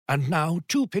And now,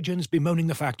 two pigeons bemoaning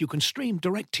the fact you can stream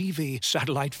DirecTV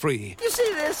satellite-free. You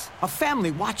see this? A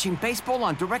family watching baseball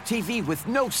on DirecTV with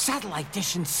no satellite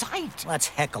dish in sight. Let's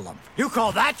heckle them. You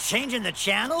call that changing the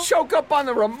channel? Choke up on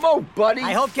the remote, buddy.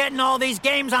 I hope getting all these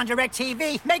games on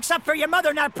DirecTV makes up for your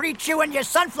mother not pre-chewing your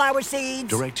sunflower seeds.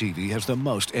 DirecTV has the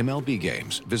most MLB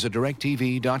games. Visit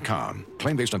DirecTV.com.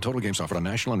 Claim based on total games offered on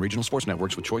national and regional sports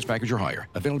networks with choice package or higher.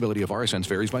 Availability of RSNs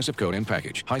varies by zip code and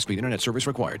package. High-speed internet service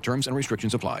required. Terms and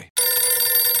restrictions apply. Hard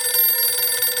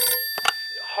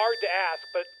to ask,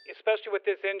 but especially with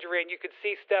this injury, and you could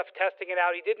see Steph testing it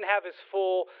out. He didn't have his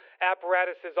full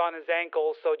apparatuses on his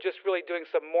ankles, so just really doing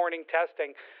some morning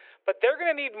testing. But they're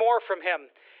going to need more from him.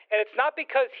 And it's not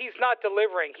because he's not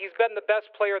delivering. He's been the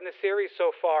best player in the series so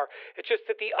far. It's just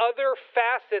that the other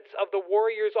facets of the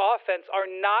Warriors' offense are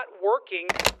not working.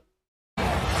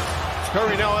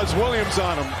 Curry now has Williams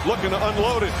on him, looking to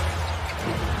unload it.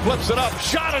 Flips it up,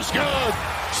 shot is good.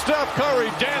 Steph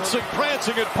Curry dancing,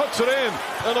 prancing, and puts it in.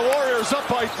 And the Warriors up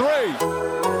by 3.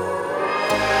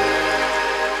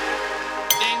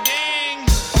 Ding, ding.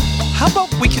 How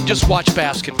about we can just watch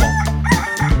basketball?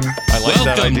 I like that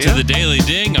Welcome idea. to the Daily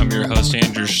Ding. I'm your host,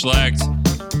 Andrew Schlecht.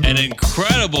 An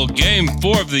incredible Game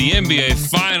 4 of the NBA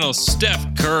Finals. Steph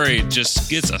Curry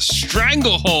just gets a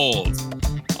stranglehold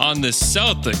on the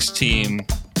Celtics team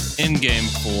in Game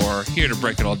 4. Here to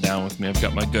break it all down with me, I've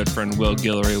got my good friend Will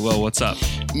Guillory. Will, what's up?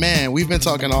 Man, we've been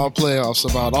talking all playoffs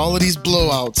about all of these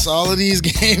blowouts, all of these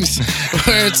games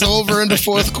where it's over in the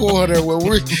fourth quarter, where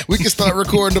we can start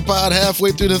recording the pod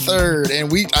halfway through the third. And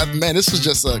man, this was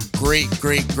just a great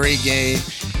game.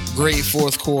 Great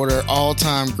fourth quarter,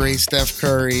 all-time great Steph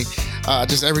Curry.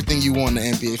 Just everything you want in the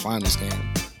NBA Finals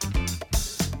game.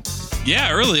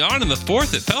 Yeah, early on in the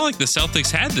fourth, it felt like the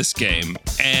Celtics had this game.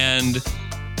 And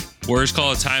Warriors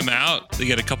call a timeout. They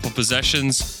get a couple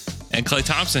possessions, and Klay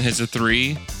Thompson hits a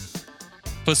 3.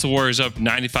 Puts the Warriors up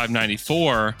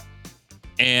 95-94.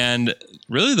 And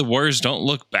really, the Warriors don't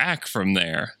look back from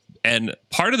there. And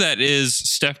part of that is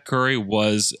Steph Curry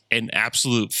was an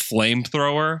absolute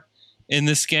flamethrower in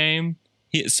this game.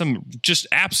 He had some just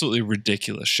absolutely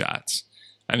ridiculous shots.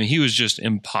 I mean, he was just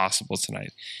impossible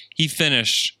tonight. He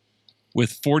finished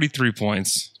with 43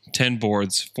 points, 10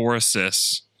 boards, 4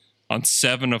 assists on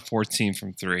 7 of 14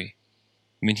 from 3.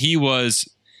 I mean, he was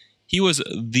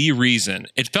the reason.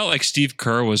 It felt like Steve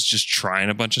Kerr was just trying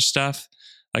a bunch of stuff.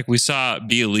 Like we saw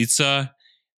Bjelica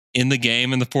in the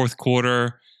game in the fourth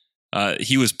quarter.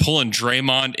 He was pulling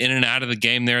Draymond in and out of the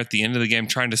game there at the end of the game,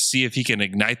 trying to see if he can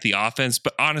ignite the offense.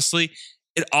 But honestly,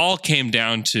 it all came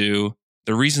down to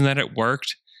the reason that it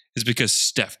worked is because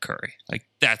Steph Curry. Like,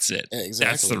 that's it.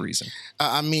 Exactly. That's the reason.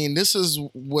 I mean, this is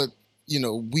what,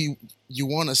 you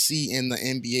want to see in the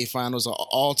NBA Finals, an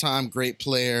all-time great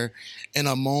player in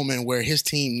a moment where his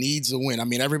team needs a win. I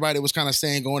mean, everybody was kind of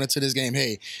saying going into this game,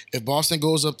 hey, if Boston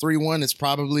goes up 3-1, it's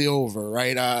probably over,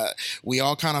 right? We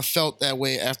all kind of felt that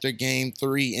way after Game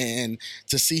 3, and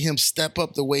to see him step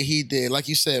up the way he did, like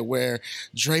you said, where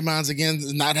Draymond's again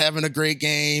not having a great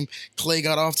game, Klay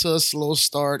got off to a slow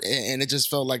start, and it just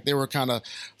felt like they were kind of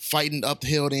fighting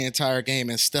uphill the entire game,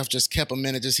 and Steph just kept them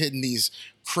in and just hitting these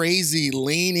crazy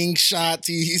leaning shots.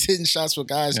 He's hitting shots with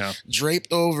guys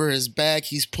draped over his back.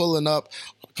 He's pulling up,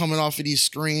 coming off of these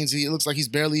screens. He looks like he's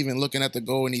barely even looking at the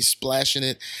goal, and he's splashing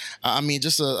it. I mean,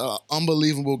 just a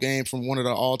unbelievable game from one of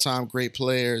the all-time great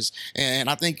players. And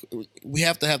I think we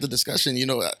have to have the discussion,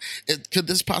 could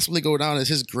this possibly go down as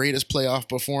his greatest playoff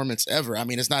performance ever? I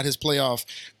mean, it's not his playoff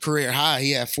career high.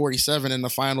 He had 47 in the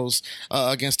finals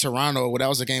against Toronto. Well, that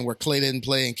was a game where Klay didn't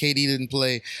play and KD didn't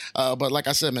play. But like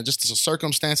I said, man, just the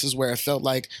circumstances where it felt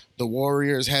like the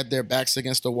Warriors had their backs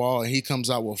against the wall, and he comes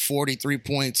out with 43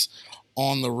 points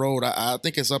on the road. I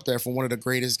think it's up there for one of the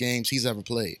greatest games he's ever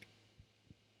played.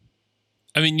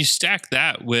 I mean, you stack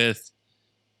that with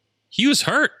he was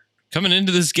hurt coming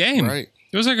into this game. Right.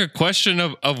 It was like a question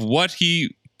of what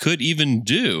he could even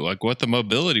do, like what the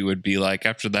mobility would be like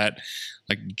after that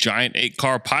like giant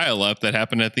 8-car pileup that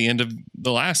happened at the end of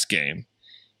the last game.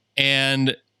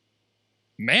 And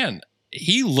man,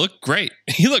 he looked great.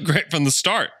 He looked great from the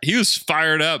start. He was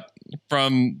fired up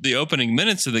from the opening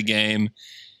minutes of the game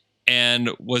and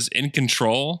was in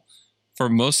control for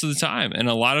most of the time. And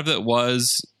a lot of it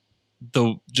was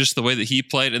just the way that he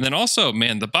played. And then also,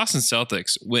 man, the Boston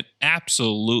Celtics went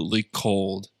absolutely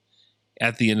cold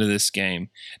at the end of this game.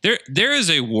 There is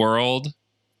a world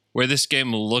where this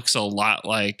game looks a lot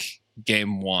like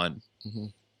Game 1,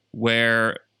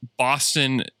 where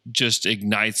Boston just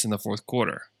ignites in the fourth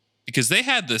quarter. Because they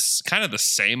had this kind of the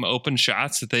same open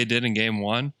shots that they did in Game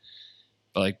 1,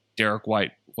 but like Derek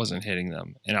White wasn't hitting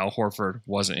them and Al Horford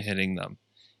wasn't hitting them.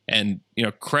 And,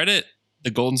 credit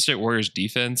the Golden State Warriors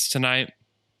defense tonight,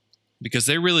 because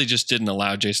they really just didn't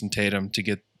allow Jason Tatum to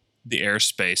get the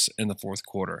airspace in the fourth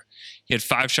quarter. He had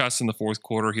 5 shots in the fourth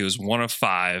quarter. He was 1 of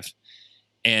 5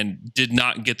 and did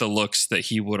not get the looks that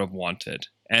he would have wanted.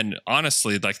 And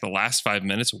honestly, like the last 5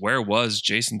 minutes, where was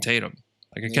Jason Tatum?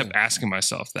 Like I kept asking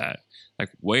myself that. Like,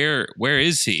 where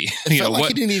is he? It felt like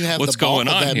he didn't even have what's the ball going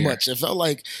on that here? much. It felt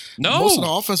like most of the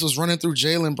offense was running through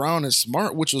Jaylen Brown and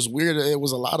Smart, which was weird. It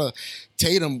was a lot of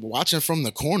Tatum watching from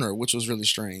the corner, which was really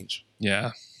strange.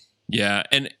 Yeah. Yeah.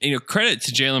 And, credit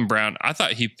to Jaylen Brown. I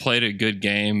thought he played a good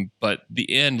game, but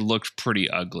the end looked pretty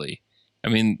ugly. I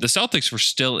mean, the Celtics were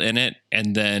still in it,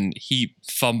 and then he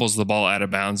fumbles the ball out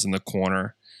of bounds in the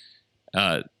corner.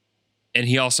 And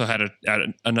he also had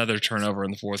another turnover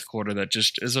in the fourth quarter that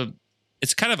just is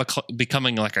it's kind of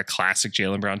becoming like a classic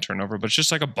Jaylen Brown turnover, but it's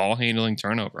just like a ball handling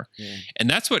turnover. Yeah. And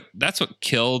that's what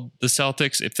killed the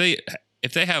Celtics.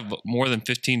 If they have more than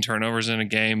 15 turnovers in a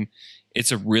game,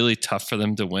 it's really tough for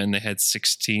them to win. They had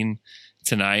 16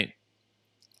 tonight,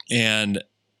 and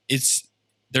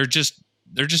they're just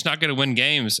not going to win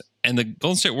games. And the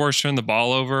Golden State Warriors turned the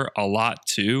ball over a lot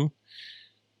too.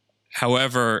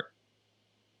 However,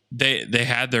 they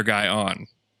had their guy on.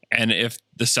 And if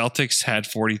the Celtics had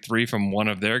 43 from one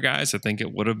of their guys, I think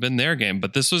it would have been their game.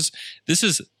 But this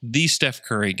is the Steph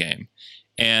Curry game.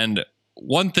 And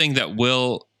one thing that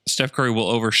Steph Curry will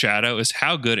overshadow is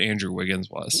how good Andrew Wiggins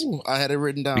was. Ooh, I had it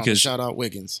written down. Because shout out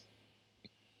Wiggins.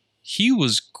 He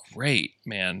was great,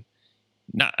 man.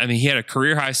 He had a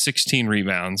career high 16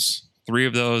 rebounds, 3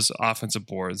 of those offensive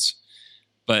boards.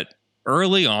 But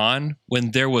early on,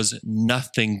 when there was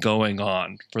nothing going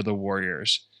on for the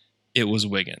Warriors, it was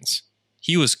Wiggins.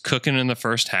 He was cooking in the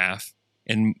first half,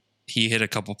 and he hit a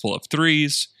couple pull-up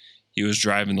threes. He was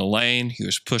driving the lane. He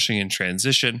was pushing in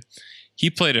transition. He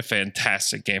played a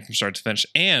fantastic game from start to finish,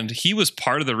 and he was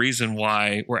part of the reason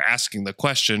why we're asking the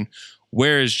question,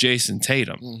 where is Jason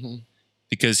Tatum? Mm-hmm.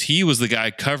 Because he was the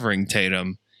guy covering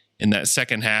Tatum in that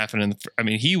second half, and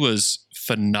he was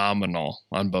phenomenal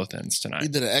on both ends tonight. He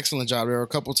did an excellent job. There were a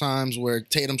couple times where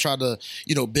Tatum tried to,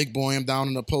 big boy him down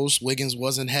in the post. Wiggins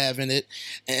wasn't having it.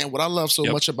 And what I love so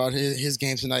much about his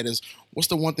game tonight is, what's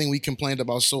the one thing we complained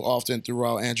about so often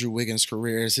throughout Andrew Wiggins'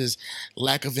 career is his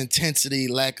lack of intensity,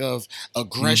 lack of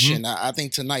aggression. Mm-hmm. I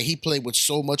think tonight he played with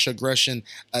so much aggression,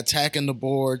 attacking the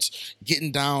boards,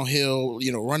 getting downhill,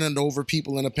 running over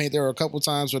people in the paint. There were a couple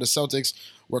times where the Celtics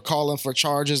were calling for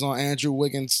charges on Andrew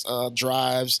Wiggins'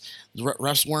 drives.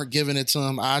 Refs weren't giving it to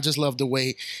him. I just love the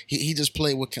way he just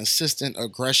played with consistent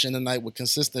aggression tonight, with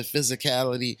consistent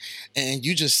physicality. And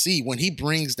you just see when he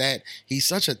brings that, he's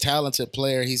such a talented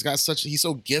player. He's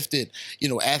so gifted,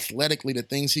 athletically, the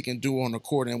things he can do on the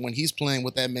court. And when he's playing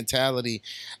with that mentality,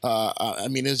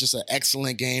 it's just an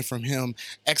excellent game from him.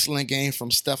 Excellent game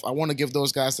from Steph. I want to give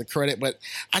those guys the credit, but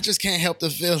I just can't help to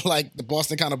feel like the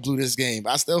Boston kind of blew this game.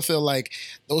 I still feel like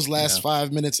those last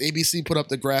 5 minutes, ABC put up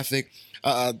the graphic.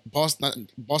 Boston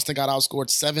got outscored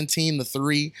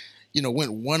 17-3.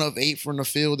 Went 1 of 8 from the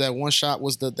field. That one shot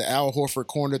was the Al Horford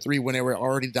corner 3 when they were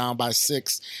already down by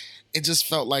 6. It just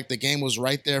felt like the game was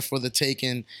right there for the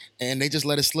taking, and they just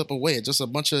let it slip away. Just a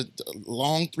bunch of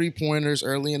long 3-pointers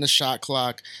early in the shot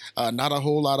clock, not a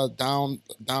whole lot of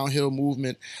downhill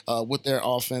movement with their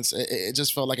offense. It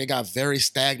just felt like it got very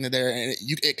stagnant there, and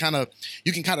you can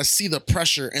kind of see the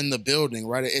pressure in the building,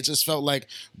 right? It just felt like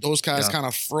those guys kind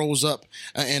of froze up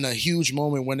in a huge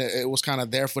moment when it was kind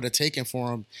of there for the taking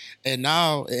for them. And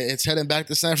now it's heading back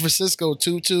to San Francisco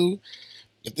 2-2.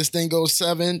 If this thing goes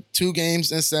 7, 2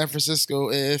 games in San Francisco,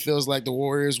 it feels like the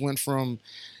Warriors went from,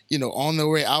 on their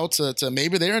way out to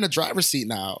maybe they're in the driver's seat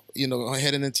now,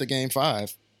 heading into Game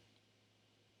 5.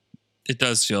 It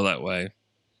does feel that way.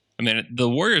 The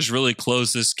Warriors really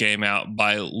closed this game out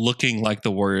by looking like the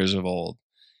Warriors of old.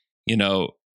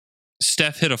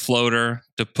 Steph hit a floater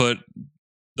to put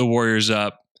the Warriors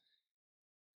up.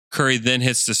 Curry then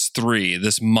hits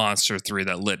this monster 3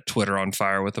 that lit Twitter on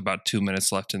fire with about 2 minutes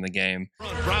left in the game.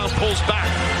 Brown pulls back.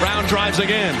 Brown drives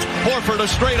again. Horford a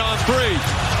straight on 3.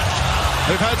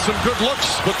 They've had some good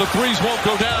looks, but the threes won't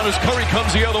go down as Curry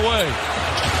comes the other way.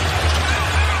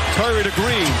 Curry to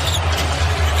Green.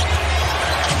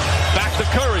 Back to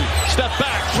Curry. Step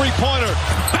back. 3-pointer.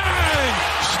 Bang!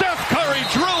 Steph Curry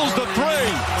drills the 3.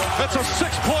 That's a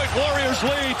 6-point Warriors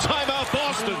lead. Timeout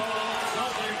Boston.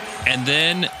 And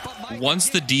then once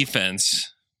the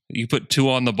defense, you put 2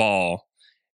 on the ball,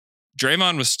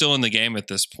 Draymond was still in the game at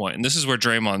this point. And this is where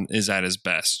Draymond is at his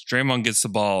best. Draymond gets the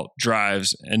ball,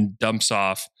 drives, and dumps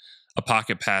off a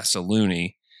pocket pass to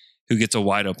Looney. who gets a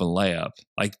wide open layup.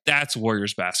 Like, that's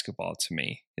Warriors basketball to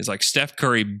me. It's like Steph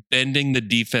Curry bending the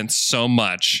defense so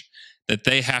much that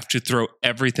they have to throw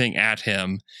everything at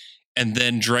him. And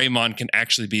then Draymond can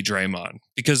actually be Draymond.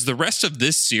 Because the rest of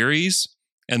this series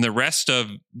and the rest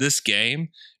of this game,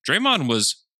 Draymond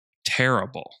was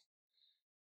terrible.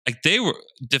 Like, they were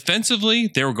defensively,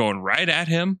 they were going right at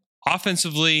him.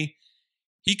 Offensively,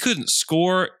 he couldn't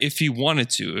score if he wanted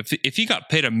to. If he got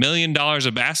paid $1 million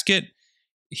a basket,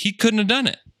 he couldn't have done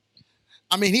it.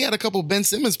 I mean, he had a couple Ben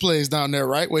Simmons plays down there,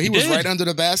 right? Where he was right under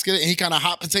the basket and he kind of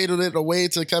hot potatoed it away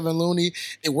to Kevin Looney.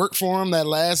 It worked for him, that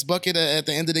last bucket at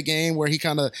the end of the game where he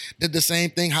kind of did the same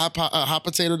thing, hot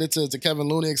potatoed it to Kevin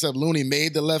Looney, except Looney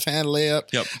made the left-hand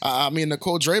layup. Yep. I mean,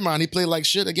 Nicole Draymond, he played like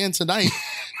shit again tonight.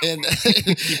 and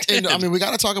I mean, we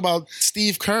got to talk about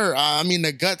Steve Kerr. I mean,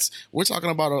 the guts. We're talking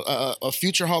about a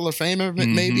future Hall of Famer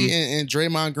maybe in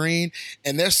Draymond Green,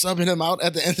 and they're subbing him out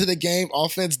at the end of the game,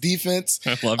 offense, defense.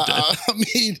 I loved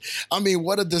it. I mean,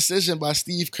 what a decision by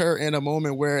Steve Kerr in a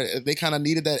moment where they kind of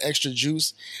needed that extra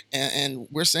juice. And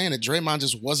we're saying that Draymond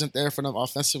just wasn't there for them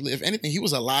offensively. If anything, he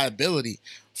was a liability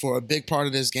for a big part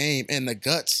of this game. And the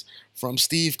guts from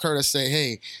Steve Kerr to say,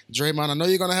 hey, Draymond, I know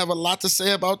you're going to have a lot to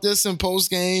say about this in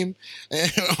post-game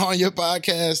and on your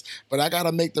podcast, but I got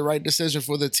to make the right decision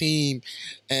for the team.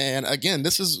 And again,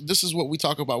 this is what we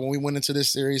talk about when we went into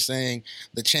this series, saying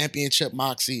the championship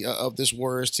moxie of this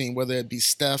Warriors team, whether it be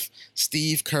Steph,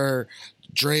 Steve Kerr,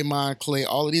 Draymond, Klay,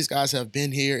 all of these guys have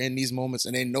been here in these moments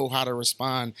and they know how to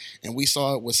respond. And we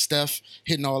saw it with Steph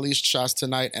hitting all these shots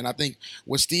tonight. And I think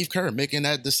with Steve Kerr making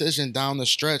that decision down the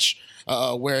stretch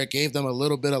where it gave them a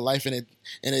little bit of life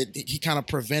he kind of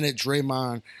prevented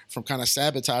Draymond from kind of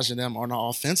sabotaging them on the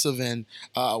offensive end,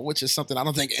 which is something I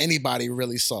don't think anybody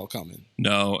really saw coming.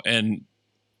 No, and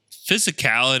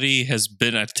physicality has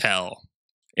been a tell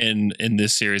in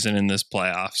this series and in this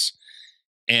playoffs.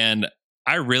 And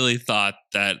I really thought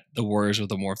that the Warriors were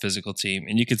the more physical team,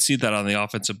 and you could see that on the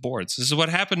offensive boards. This is what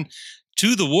happened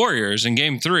to the Warriors in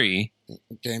Game 3.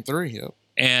 Game 3, yep.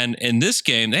 And in this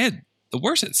game, the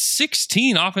Warriors had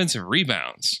 16 offensive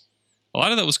rebounds. A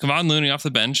lot of that was Kevon Looney off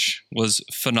the bench, was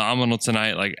phenomenal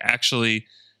tonight, like actually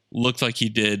looked like he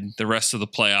did the rest of the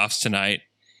playoffs tonight.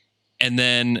 And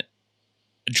then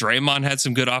Draymond had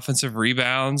some good offensive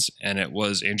rebounds, and it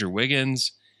was Andrew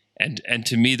Wiggins. And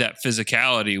to me, that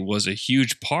physicality was a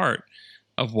huge part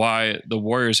of why the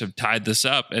Warriors have tied this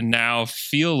up and now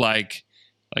feel like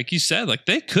you said, like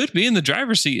they could be in the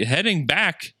driver's seat heading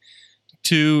back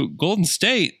to Golden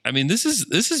State. I mean, this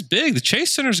is big. The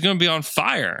Chase Center is going to be on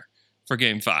fire for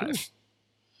Game 5.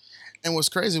 And what's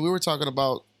crazy, we were talking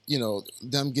about,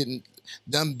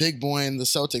 them big boying the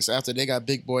Celtics after they got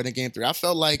big boyed in Game 3. I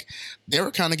felt like they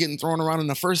were kind of getting thrown around in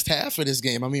the first half of this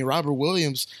game. I mean, Robert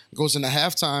Williams goes into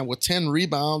halftime with 10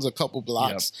 rebounds, a couple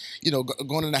blocks. Yep.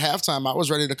 Going into halftime, I was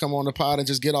ready to come on the pod and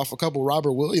just get off a couple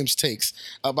Robert Williams takes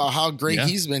about how great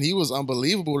he's been. He was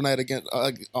unbelievable tonight again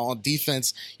on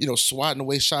defense, swatting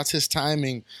away shots. His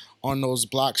timing on those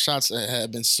block shots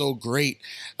have been so great.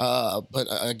 But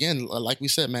again, like we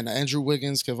said, man, Andrew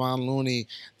Wiggins, Kevon Looney,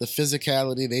 the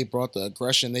physicality they brought, the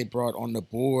aggression they brought on the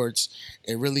boards,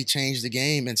 it really changed the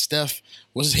game. And Steph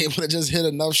was able to just hit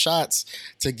enough shots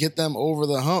to get them over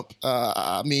the hump.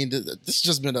 I mean, this has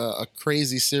just been a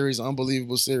crazy series,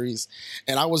 unbelievable series.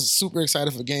 And I was super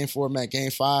excited for Game 4, Matt. Game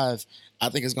 5, I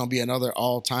think it's going to be another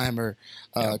all-timer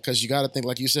because you got to think,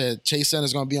 like you said, Chase Center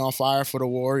is going to be on fire for the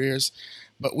Warriors.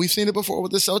 But we've seen it before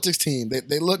with the Celtics team.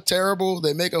 They look terrible.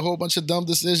 They make a whole bunch of dumb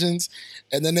decisions,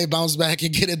 and then they bounce back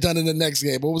and get it done in the next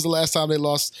game. What was the last time they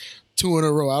lost 2 in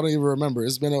a row? I don't even remember.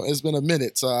 It's been a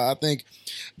minute. So I think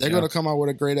they're going to come out with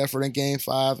a great effort in Game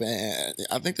 5. And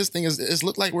I think this thing it's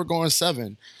looked like we're going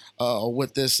 7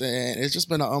 with this. And it's just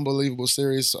been an unbelievable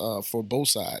series for both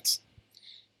sides.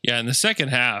 Yeah, in the second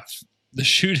half, the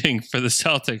shooting for the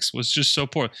Celtics was just so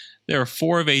poor. They were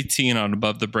 4 of 18 on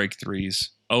above the break threes.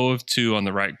 0 of 2 on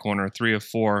the right corner, 3 of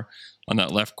 4 on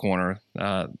that left corner.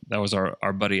 That was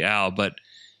our buddy Al, but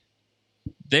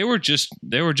they were just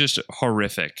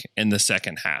horrific in the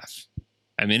second half.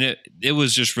 I mean, it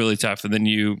was just really tough. And then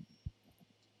you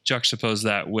juxtapose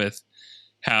that with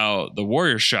how the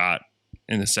Warriors shot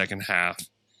in the second half,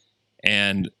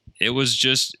 and it was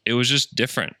just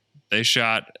different. They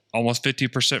shot almost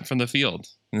 50% from the field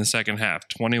in the second half,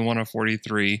 21 of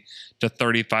 43 to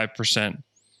 35%.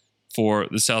 For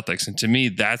the Celtics. And to me,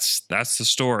 that's the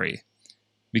story,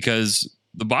 because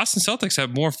the Boston Celtics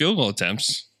have more field goal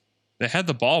attempts. They had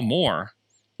the ball more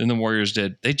than the Warriors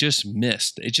did. They just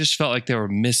missed. It just felt like they were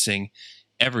missing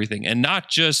everything, and not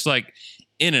just like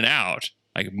in and out,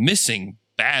 like missing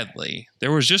badly.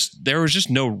 There was just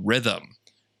no rhythm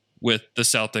with the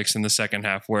Celtics in the second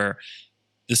half, where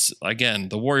this, again,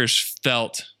 the Warriors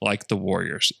felt like the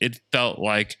Warriors. It felt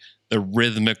like the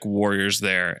rhythmic Warriors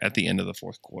there at the end of the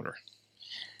fourth quarter.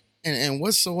 And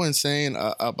what's so insane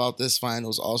about this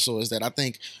finals also is that I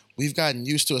think we've gotten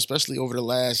used to, especially over the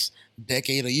last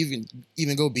decade or even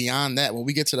go beyond that, when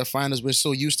we get to the finals, we're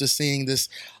so used to seeing this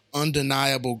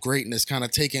undeniable greatness kind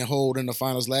of taking hold in the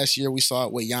finals. Last year, we saw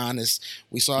it with Giannis.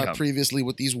 We saw it previously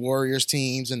with these Warriors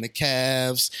teams and the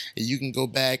Cavs. And you can go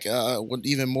back with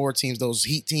even more teams, those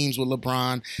Heat teams with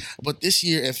LeBron. But this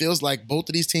year, it feels like both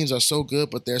of these teams are so good,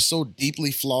 but they're so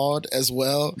deeply flawed as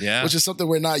well, which is something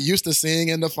we're not used to seeing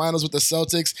in the finals with the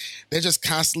Celtics. They're just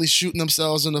constantly shooting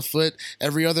themselves in the foot.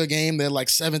 Every other game, they're like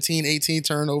 17, 18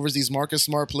 turnovers, these Marcus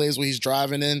Smart plays where he's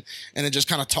driving in and then just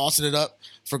kind of tossing it up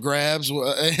for grabs.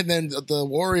 And then the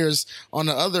Warriors on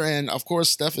the other end, of course,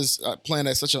 Steph is playing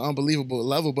at such an unbelievable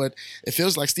level, but it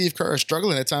feels like Steve Kerr is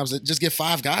struggling at times to just get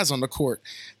 5 guys on the court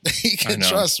that he can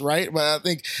trust, right? But I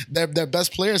think their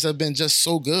best players have been just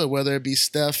so good, whether it be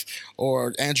Steph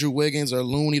or Andrew Wiggins or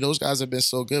Looney. Those guys have been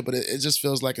so good, but it just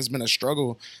feels like it's been a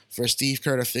struggle for Steve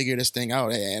Kerr to figure this thing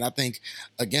out. And I think,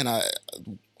 again, I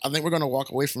think we're going to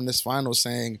walk away from this final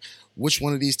saying which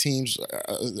one of these teams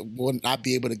will not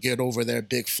be able to get over their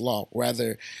big flaw.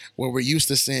 Rather, where we're used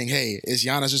to saying, hey, is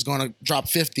Giannis just going to drop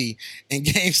 50 in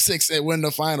Game 6 and win the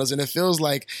finals? And it feels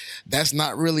like that's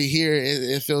not really here.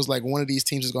 It feels like one of these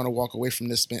teams is going to walk away from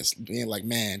this being like,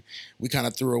 man, we kind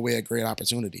of threw away a great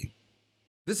opportunity.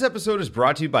 This episode is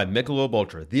brought to you by Michelob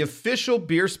Ultra, the official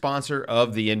beer sponsor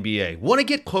of the NBA. Want to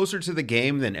get closer to the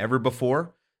game than ever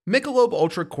before? Michelob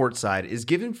Ultra Courtside is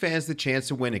giving fans the chance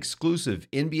to win exclusive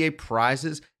NBA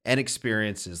prizes and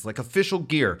experiences like official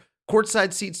gear,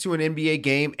 courtside seats to an NBA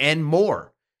game, and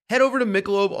more. Head over to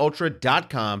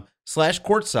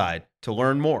MichelobUltra.com/courtside to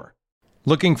learn more.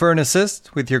 Looking for an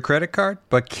assist with your credit card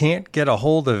but can't get a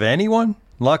hold of anyone?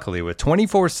 Luckily, with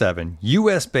 24/7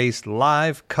 US-based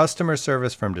live customer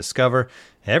service from Discover,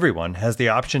 everyone has the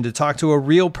option to talk to a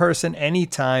real person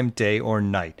anytime, day or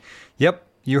night. Yep,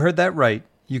 you heard that right.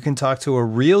 You can talk to a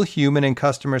real human in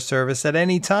customer service at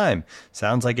any time.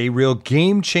 Sounds like a real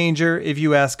game changer if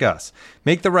you ask us.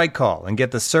 Make the right call and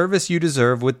get the service you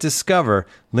deserve with Discover.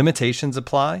 Limitations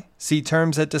apply. See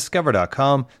terms at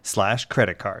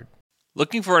discover.com/creditcard.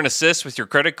 Looking for an assist with your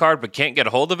credit card but can't get a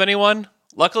hold of anyone?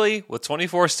 Luckily, with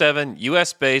 24/7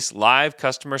 US-based live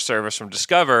customer service from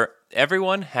Discover,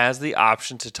 everyone has the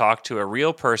option to talk to a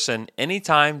real person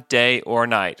anytime, day or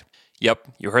night.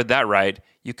 Yep, you heard that right.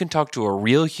 You can talk to a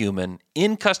real human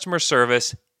in customer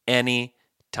service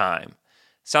anytime.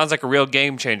 Sounds like a real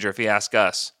game changer if you ask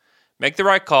us. Make the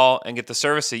right call and get the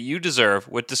service that you deserve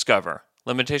with Discover.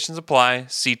 Limitations apply.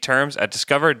 See terms at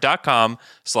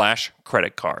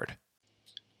discover.com/creditcard. A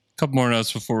couple more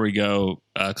notes before we go.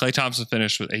 Klay Thompson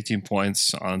finished with 18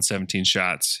 points on 17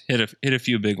 shots. Hit a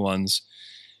few big ones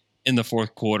in the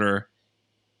fourth quarter.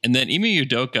 And then Ime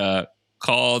Udoka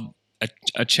called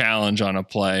a challenge on a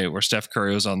play where Steph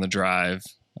Curry was on the drive,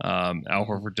 Al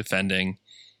Horford defending,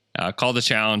 called the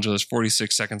challenge. There's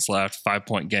 46 seconds left,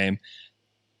 5-point game.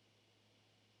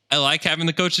 I like having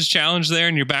the coach's challenge there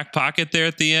in your back pocket there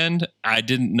at the end. I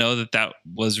didn't know that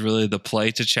was really the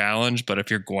play to challenge, but if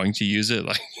you're going to use it,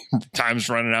 like time's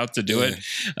running out to do it.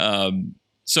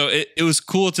 So it was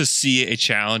cool to see a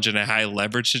challenge in a high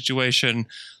leverage situation,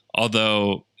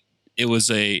 although it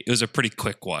was a pretty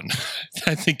quick one.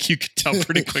 I think you could tell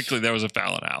pretty quickly there was a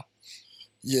foul on Al.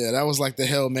 Yeah, that was like the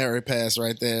Hail Mary pass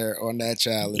right there on that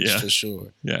challenge for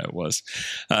sure. Yeah, it was.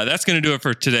 That's going to do it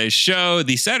for today's show.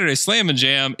 The Saturday Slam and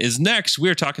Jam is next.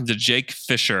 We're talking to Jake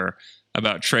Fisher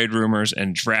about trade rumors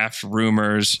and draft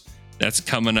rumors. That's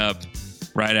coming up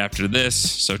right after this.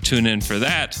 So tune in for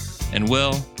that, and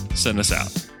Will, send us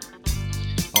out.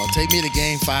 Oh, take me to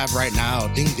Game 5 right now.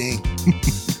 Ding, ding.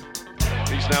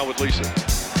 He's now with Lisa.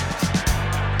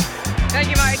 Thank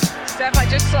you, Mike. Steph, I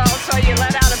just saw you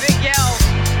let out a big yell.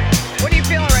 What are you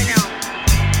feeling right now?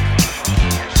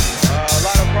 A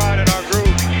lot of pride in our group.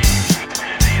 A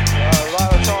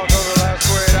lot of talk over the last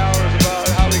 48 hours about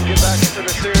how we can get back into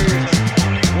the series and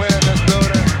win in this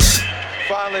building.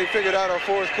 Finally figured out our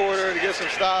fourth quarter to get some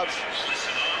stops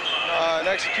and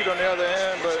execute on the other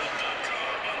end, but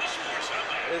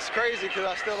it's crazy because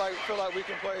I still feel like we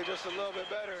can play just a little bit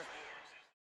better.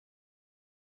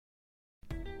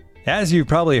 As you've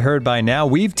probably heard by now,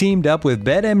 we've teamed up with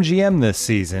BetMGM this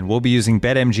season. We'll be using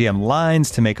BetMGM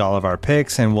lines to make all of our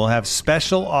picks, and we'll have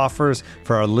special offers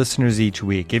for our listeners each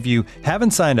week. If you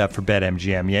haven't signed up for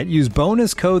BetMGM yet, use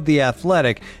bonus code The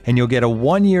Athletic, and you'll get a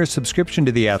 1-year subscription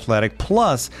to The Athletic,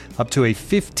 plus up to a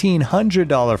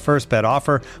 $1,500 first bet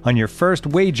offer on your first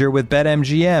wager with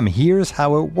BetMGM. Here's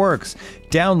how it works.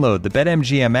 Download the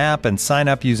BetMGM app and sign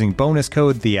up using bonus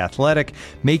code The Athletic.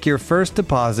 Make your first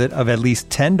deposit of at least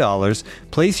 $10.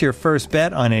 Place your first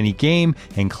bet on any game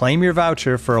and claim your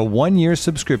voucher for a 1-year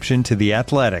subscription to The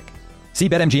Athletic. See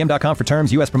BetMGM.com for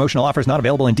terms. U.S. promotional offers not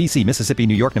available in D.C., Mississippi,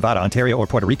 New York, Nevada, Ontario, or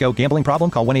Puerto Rico. Gambling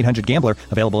problem? Call 1-800-GAMBLER.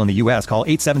 Available in the U.S. Call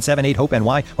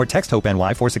 877-8-HOPE-NY or text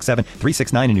HOPE-NY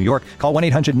 467-369 in New York. Call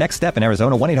 1-800-NEXT-STEP in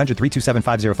Arizona.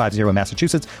 1-800-327-5050 in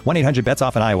Massachusetts.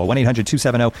 1-800-BETS-OFF in Iowa.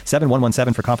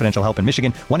 1-800-270-7117 for confidential help in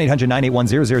Michigan.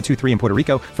 1-800-981-0023 in Puerto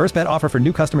Rico. First bet offer for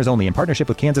new customers only in partnership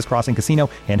with Kansas Crossing Casino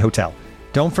and Hotel.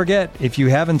 Don't forget, if you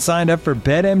haven't signed up for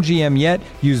BetMGM yet,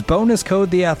 use bonus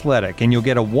code The Athletic, and you'll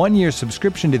get a 1-year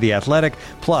subscription to The Athletic,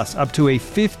 plus up to a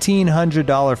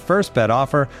 $1,500 first bet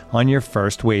offer on your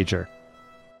first wager.